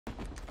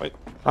Wait.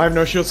 I have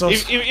no shield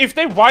cells. If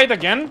they wide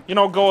again, you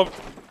know, go.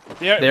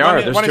 They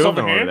are. There's two of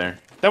them over there.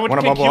 Then we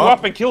can queue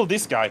up and kill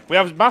this guy. We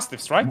have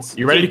mastiffs, right?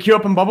 You ready to queue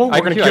up and bubble?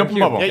 We're gonna queue up and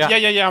bubble. Yeah.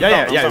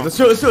 Yeah. Let's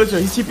do it.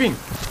 He's TPing.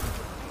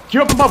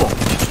 Queue up and bubble.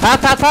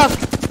 Pass.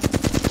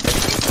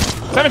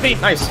 70.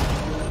 Nice.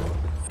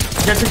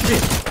 Get 16.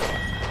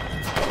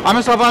 I'm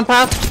a sub on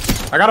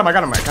path. I got him.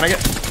 Can I get?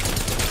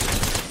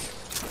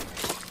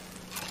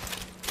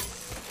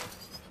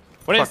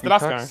 What is the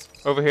last guy?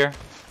 Over here.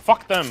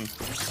 Fuck them.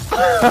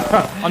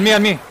 On me.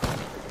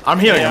 I'm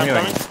healing.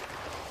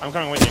 I'm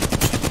coming with you.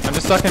 I'm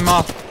just stuck in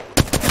moth.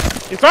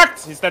 He's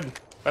cracked. He's dead.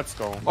 Let's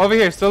go. Over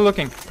here, still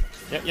looking.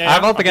 Yeah. I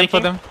have ult again for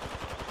them.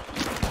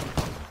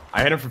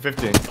 I hit him for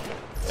 15.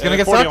 He's gonna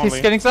get sucked. only.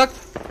 He's getting sucked.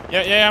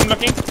 Yeah. I'm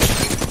looking.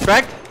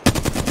 Cracked.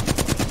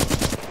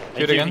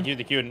 Queued again.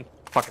 Queued.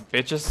 Fucking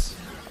bitches.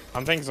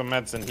 I'm taking some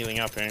meds and healing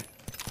up here.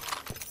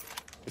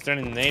 Is there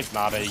any nades?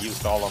 Nah, they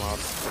used all of them out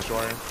for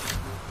sure.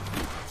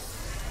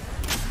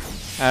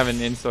 I have an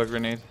install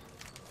grenade.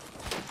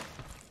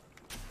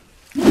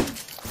 He's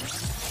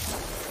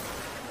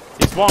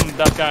one,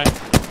 that guy.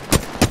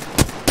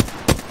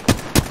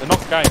 The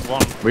knocked guy is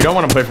one. We don't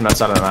want to play from that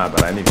side of the map,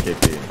 but I need a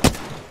KP.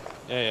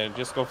 Yeah,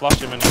 just go flush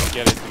him and just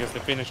get it because they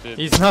finished it.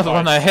 He's not the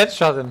one I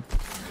headshot him.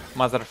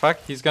 Motherfucker,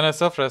 he's gonna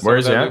self-rest. Where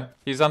is he at?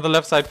 He's on the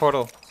left side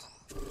portal.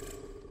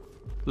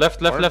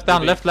 Left down,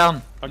 Okay, left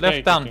down,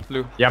 okay.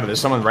 Blue. Yeah, but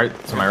there's someone right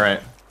to my right.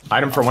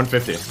 Item for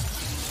 150.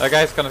 That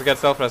guy's gonna get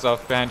self-rest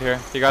off behind here.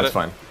 He got That's it.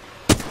 fine.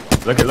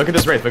 Look at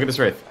this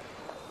wraith.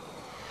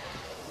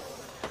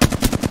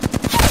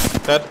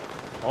 Dead.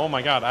 Oh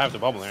my god, I have the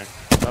bubble here.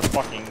 That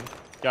fucking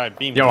guy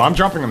beamed. Yo, I'm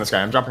dropping on this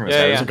guy.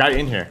 There's a guy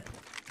in here.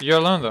 You're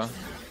alone though.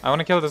 I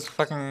wanna kill this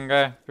fucking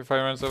guy before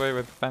he runs away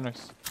with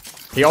banners.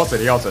 He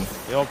ulted. He ulted,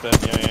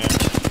 yeah.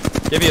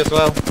 Gibby as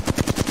well.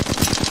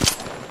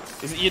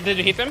 Did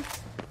you hit him?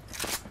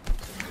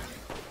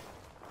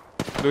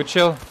 Blue,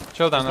 chill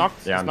down there.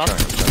 Yeah,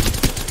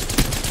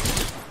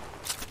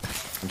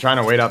 I'm trying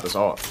to wait out this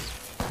ult.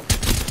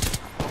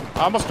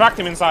 I almost cracked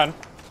him inside.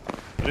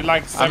 I did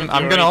like 70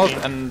 I'm or gonna ult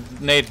 80.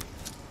 and nade,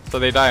 so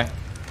they die.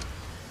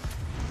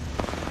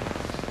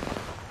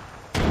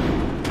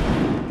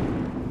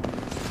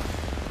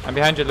 I'm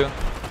behind you, Lou.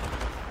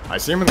 I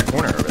see him in the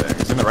corner over there.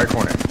 He's in the right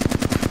corner.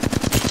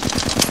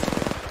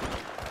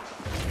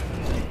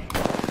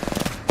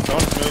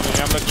 Don't move,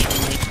 I'm looking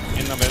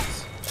in a bit.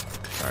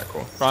 Alright,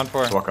 cool. Round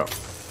 4. Let's walk up.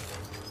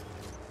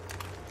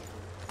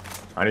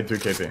 I need 3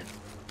 KP.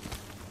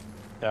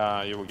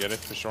 Yeah, you will get it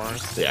for sure.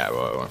 Yeah,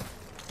 well.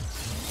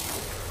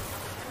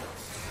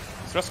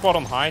 Is there a squad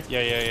on height?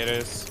 Yeah, it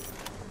is.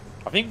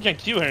 I think we can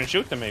queue here and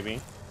shoot them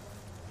maybe.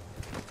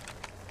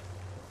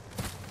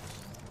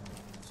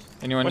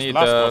 Anyone Where's need the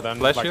last squad then?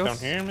 flash Like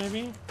shields? down here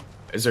maybe?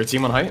 Is there a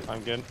team on height?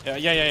 I'm good.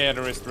 Yeah,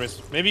 there is.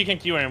 Maybe you can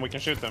queue here and we can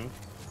shoot them.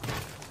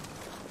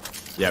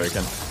 Yeah, we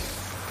can.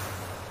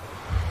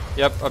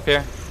 Yep, up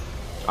here.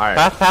 Alright.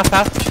 Path.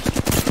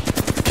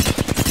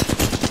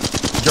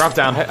 Drop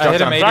down. I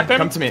hit him 80.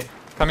 Come to me.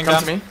 Coming Come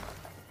down. to me.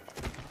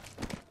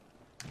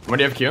 When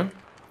do you have Q?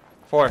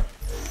 4.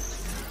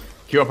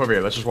 Q up over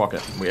here. Let's just walk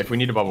it. If we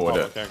need a bubble, we'll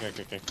do it.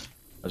 Okay.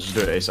 Let's just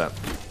do it ASAP.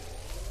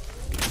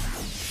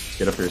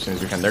 Get up here as soon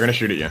as we can. They're gonna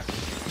shoot at you.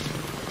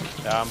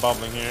 Yeah, I'm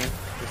bubbling here.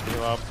 Just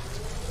heal up.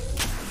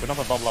 We don't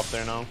have a bubble up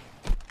there now.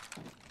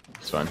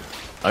 It's fine.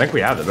 I think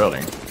we have the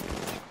building.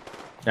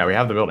 Yeah, we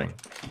have the building.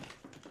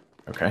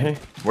 Okay.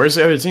 Where's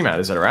the other team at?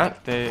 Is it a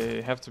rat?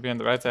 They have to be on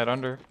the right side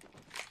under.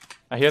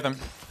 I hear them.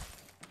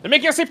 They're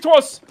making a sip to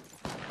us!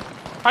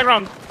 High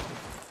ground!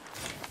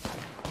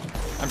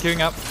 I'm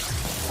queuing up.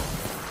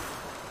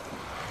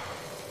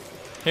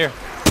 Here.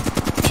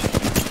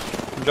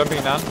 I'm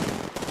jumping down.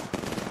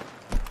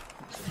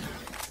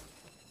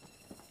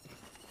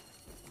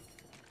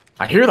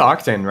 I hear the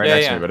Octane right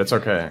next to yeah. me, but it's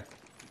okay.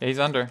 Yeah, he's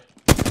under.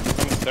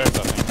 Stairs, I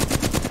think.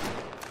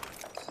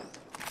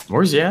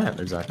 Where's he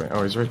at exactly?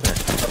 Oh, he's right there.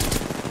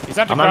 He's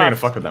at the I'm not even gonna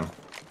craft. fuck with them.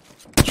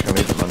 I'm just gonna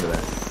leave them under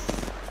there.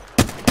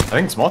 I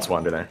think it's multiple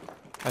under there.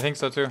 I think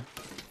so too.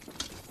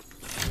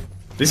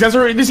 These guys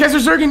are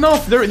zerging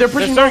off. They're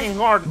pushing. They're zerging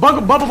hard.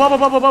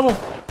 Bubble.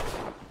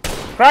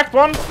 Cracked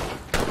one.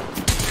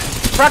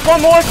 Crack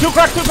one more. 2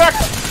 cracked.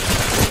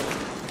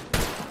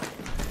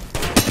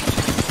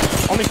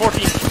 Only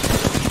 14.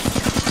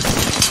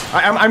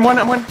 I'm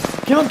one.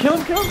 Kill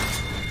him.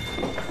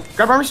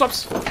 Grab armor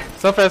swaps.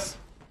 Self-res.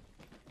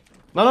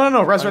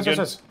 No. Res.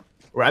 good.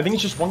 Well, I think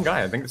it's just one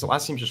guy. I think it's the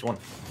last team's just one.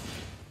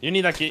 You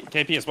need that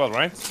KP as well,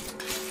 right?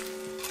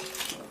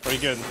 Pretty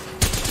good.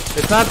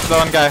 It's not the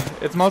one guy.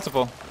 It's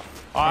multiple.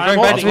 I'm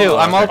going back to heal.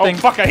 I'm ulting. Oh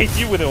fuck! I hit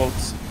you with the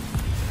ults.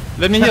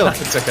 Let me heal.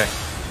 It's okay.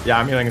 Yeah,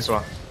 I'm healing as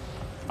well.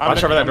 I'm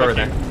Watch over that door right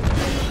looking. there.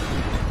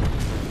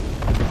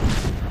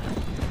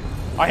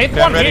 I hit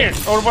Okay, one I'm ready. here.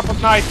 Or what?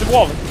 No, it's the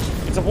wall.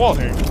 It's a wall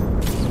here.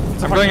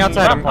 I'm going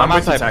outside. I'm I'm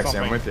with you, outside. Taxi.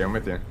 I'm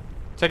with you.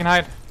 Taking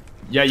hide.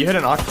 Yeah, you hit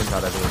an Octane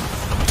pad, I believe.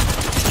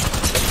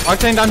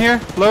 Octane down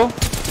here. Low.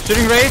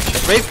 Shooting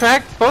Wraith. Wraith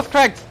cracked. Both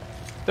cracked.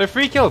 They're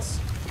 3 kills.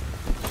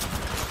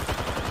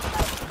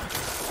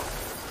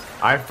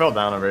 I fell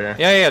down over here.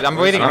 Yeah, I'm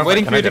waiting. I'm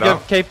waiting for you to give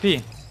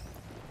KP.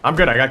 I'm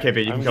good. I got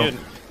KP. You I'm can kill. good.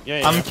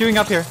 Yeah. I'm queuing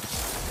up here.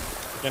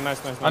 Yeah,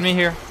 nice. On me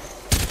here.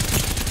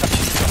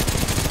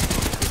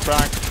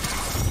 Crack.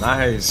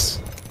 Nice.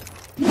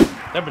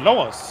 They're below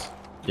us.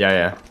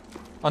 Yeah.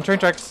 On train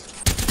tracks.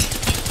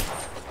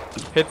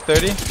 Hit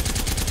 30.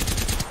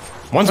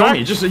 One's on me.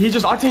 He just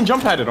octane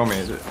jump padded on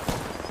me.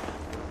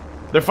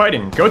 They're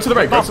fighting. Go to the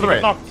right. Go to the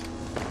right.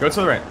 Go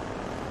to the right.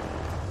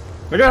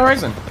 Look at the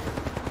horizon.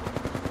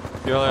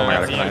 Oh my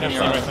God, I can see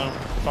right now.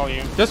 Follow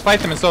you. Just fight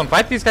them in zone.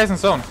 Fight these guys in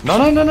zone. No.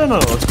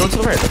 Let's go to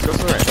the right. Let's go to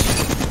the right.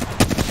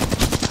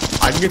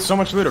 I can get so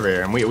much loot over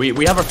here, and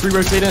we have a free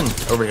rotate in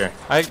over here.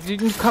 You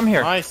can come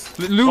here. Nice.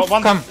 Lou,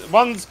 come.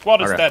 One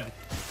squad is dead.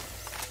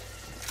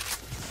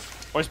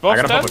 Or is both I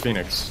gotta dead? pop a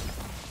Phoenix.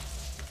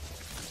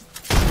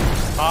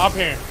 Up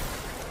here.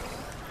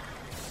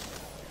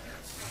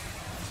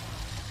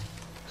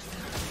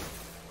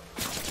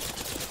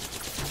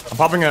 I'm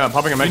popping a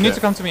med You need kit.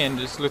 to come to me and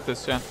just loot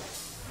this, yeah.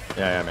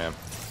 Yeah, man.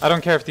 I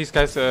don't care if these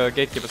guys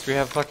gatekeepers. We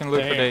have fucking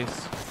loot for days.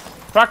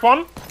 Crack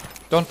one.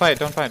 Don't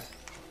fight.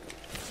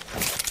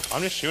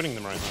 I'm just shooting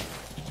them right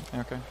now.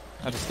 Okay.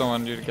 I just don't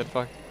want you to get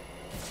fucked.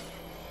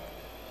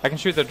 I can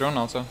shoot their drone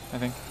also, I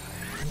think.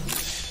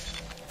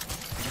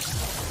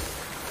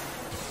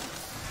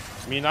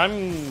 I mean,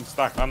 I'm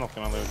stuck. I'm not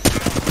gonna lose.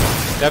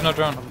 They have no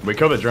drone. We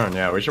killed the drone,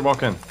 yeah. We should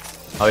walk in.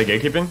 Are they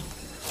gatekeeping?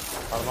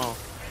 I don't know.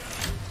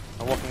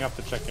 I'm walking up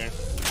to check here.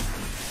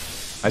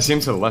 I see him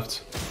to the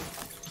left.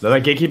 They're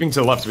like gatekeeping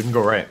to the left, so we can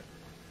go right.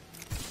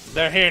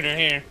 They're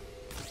here.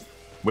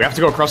 We have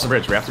to go across the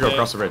bridge.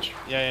 Yeah.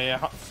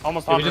 Yeah,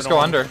 Almost. Did we just go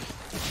under?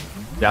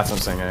 that's what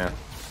I'm saying, yeah.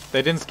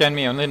 They didn't scan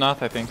me, only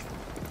Noth, I think.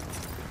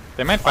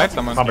 They might fight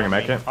someone. Popping a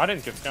med kit. I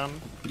didn't get scanned.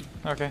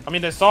 Okay. I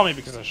mean, they saw me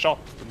because I shot.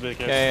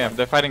 Yeah,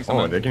 they're fighting Oh,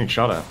 someone. they're getting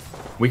shot at.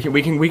 We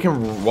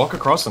can walk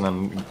across and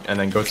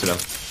then go to them.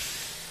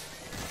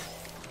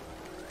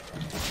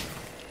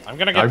 I'm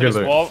gonna get to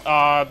this wall. Do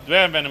we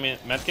have any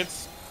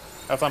medkits?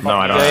 That's on. No,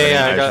 I don't.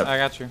 Yeah, I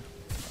got you.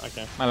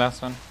 Okay. My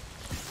last one.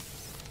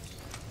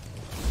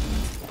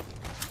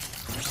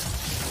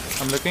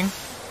 I'm looking.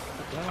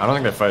 I don't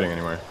think they're fighting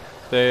anymore.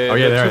 Oh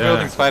yeah, two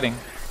buildings fighting.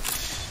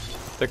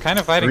 They're kind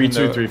of fighting. 3,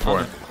 2, 3,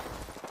 4.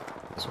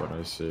 That's what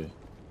I see.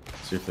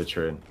 See if they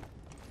trade.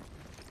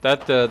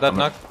 That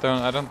knocked.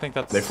 I don't think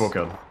that's. They full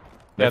killed.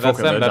 Yeah, that's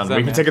them. That's them.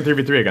 We can take a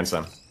 3v3 against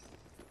them.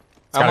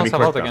 I almost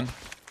have ult again.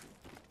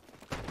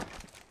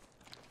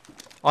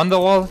 On the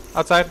wall,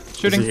 outside,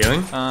 shooting. Is he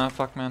healing?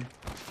 Fuck, man.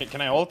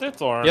 Can I ult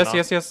it or? Yes,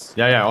 not? yes.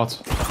 Yeah,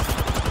 ult.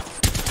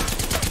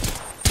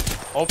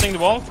 Ulting the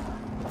wall.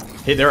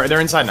 Hey, they're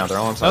inside now. They're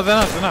all inside. No,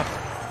 they're not.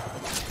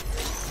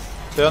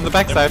 They're on the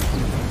back side.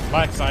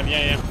 Back side,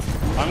 yeah.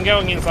 I'm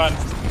going inside.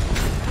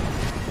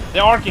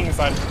 They're arcing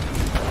inside.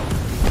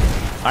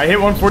 I hit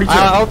 142.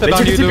 I ulted they on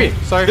took you, a TP.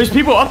 dude. Sorry. There's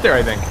people up there,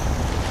 I think.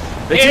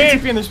 They took a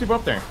TP and there's people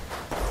up there.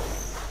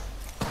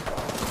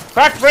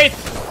 Crack, great.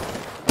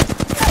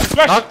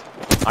 Smash.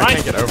 I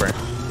can't get over.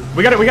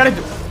 We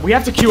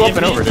have to queue up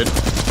and over, dude.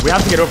 We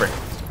have to get over.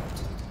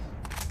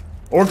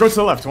 Or go to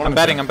the left. I'm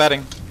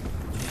batting.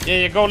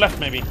 Yeah, go left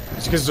maybe.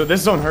 Because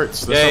this zone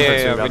hurts. This zone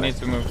hurts Yeah, we need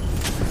to move.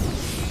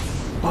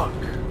 Fuck.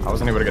 I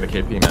wasn't able to get a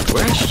KP, man.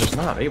 We're actually just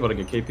not able to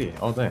get KP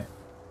all day.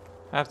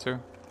 I have to.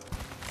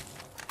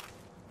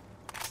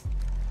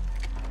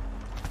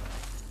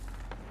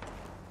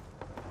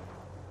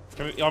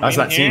 That's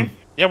that team.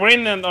 Yeah, we're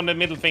in on the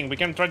middle thing. We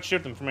can try to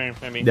shoot them from here,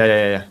 maybe.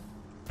 Yeah.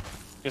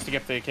 Just to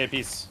get the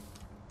KPs.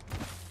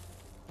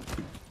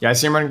 Yeah, I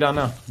see him running down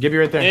now. Gibby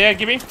right there. Yeah,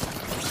 Gibby.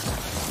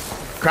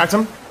 Cracked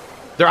him.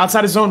 They're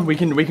outside his zone. We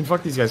can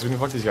fuck these guys. I'm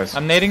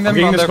nading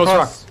them on their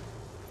cross.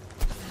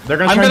 They're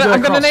gonna try to do that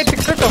I'm gonna cross. nade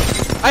the crypto.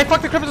 I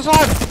fucked the crypto so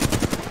hard.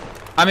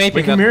 I'm aping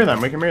We can mirror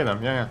them.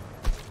 Yeah.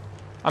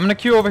 I'm gonna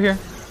queue over here.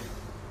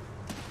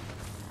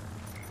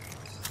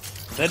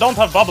 They don't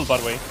have bubble, by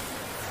the way.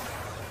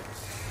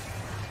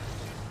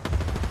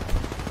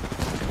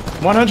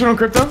 100 on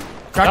crypto.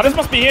 Now this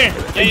must be here.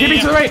 Yeah, Gibby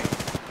to the right.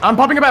 I'm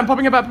popping it back.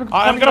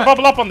 I'm gonna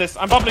bubble up on this.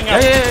 I'm bubbling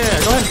up.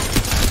 Yeah. Go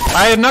ahead.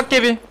 I knocked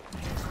Gibby.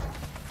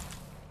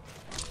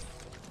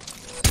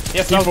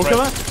 Yes, Can you full kill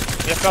that?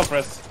 Yes,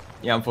 self-press.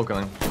 Yeah, I'm full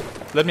killing.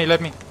 Let me. They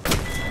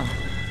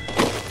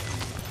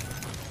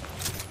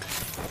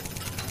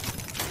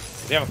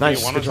have a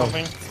Nice, 3-1 or good job.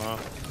 something? No.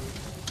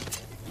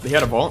 He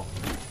had a vault.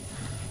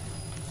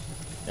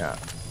 Yeah,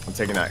 I'm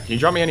taking that. Can you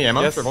drop me any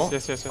ammo for vault?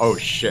 Yes. Oh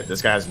shit,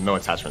 this guy has no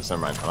attachments.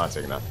 Never mind, I'm not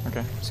taking that.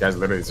 Okay. This guy's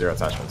literally 0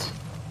 attachments.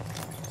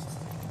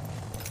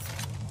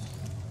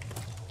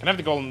 Can I have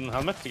the golden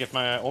helmet to get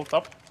my ult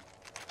up?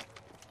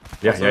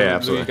 Yeah, Also,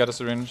 absolutely. Louis got a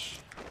syringe.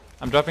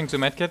 I'm dropping 2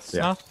 medkits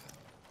now.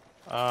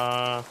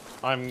 I'll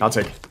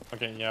take.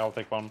 Okay, yeah, I'll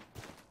take one.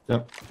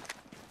 Yep.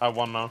 I have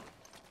one now.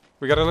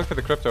 We gotta look for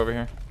the crypto over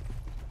here.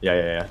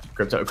 Yeah.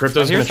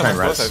 Crypto's gonna try and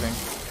res. I think.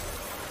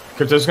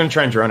 Crypto's gonna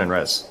try and drone and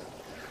res.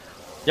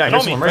 Yeah,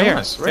 here's one right on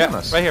us. Right on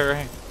us. Right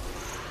here.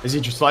 Is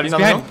he just sliding He's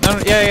down the hill?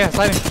 No, yeah,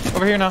 sliding.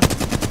 Over here now.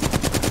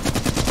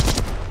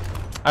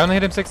 I only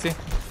hit him 60.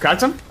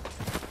 Cracked him?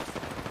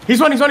 He's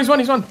one.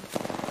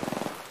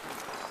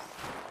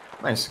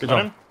 Nice, good Got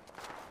job. him.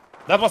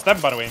 That was them,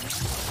 by the way.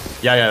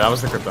 Yeah, that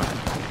was the crypto.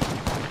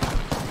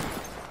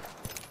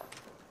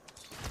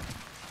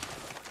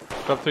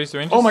 Drop 3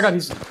 syringes. Oh my god,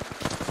 he's...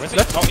 Where is he?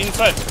 Oh,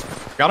 inside.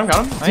 Got him.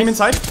 Nice. Team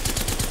inside.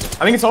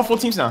 I think it's all full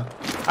teams now.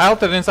 I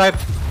ulted inside.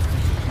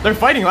 They're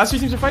fighting, last 2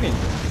 teams are fighting.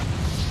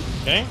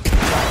 Okay.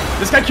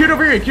 This guy queued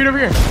over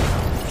here,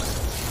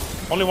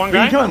 Only one We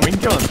guy? can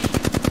kill him.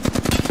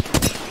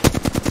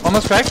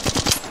 Almost cracked.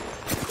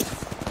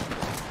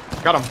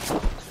 Got him.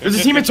 There's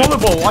a team in toilet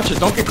bowl, watch it,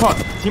 don't get caught.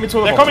 Team in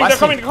toilet bowl. They're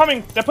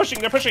coming. They're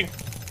pushing.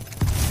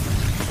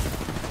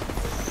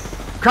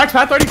 Cracked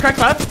path, 30, cracked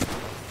path.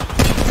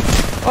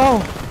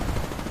 Oh.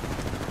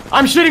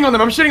 I'm shitting on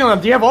them.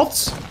 Do you have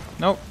ults?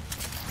 Nope.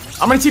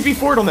 I'm gonna TP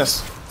forward on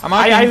this.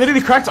 I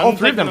literally cracked all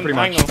 3 of them pretty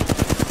much.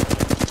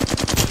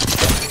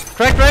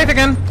 Cracked right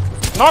again.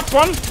 Knocked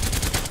one.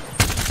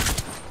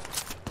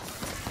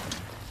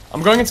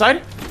 I'm going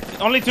inside.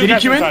 Only 2 Did he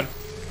guys queue in? inside.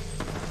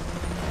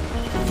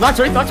 Knocked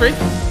right.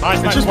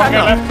 Nice. It's just One back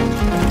guy up.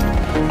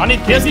 left. I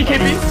need kills.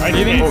 KP? I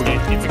need Leaving?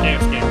 it's a game.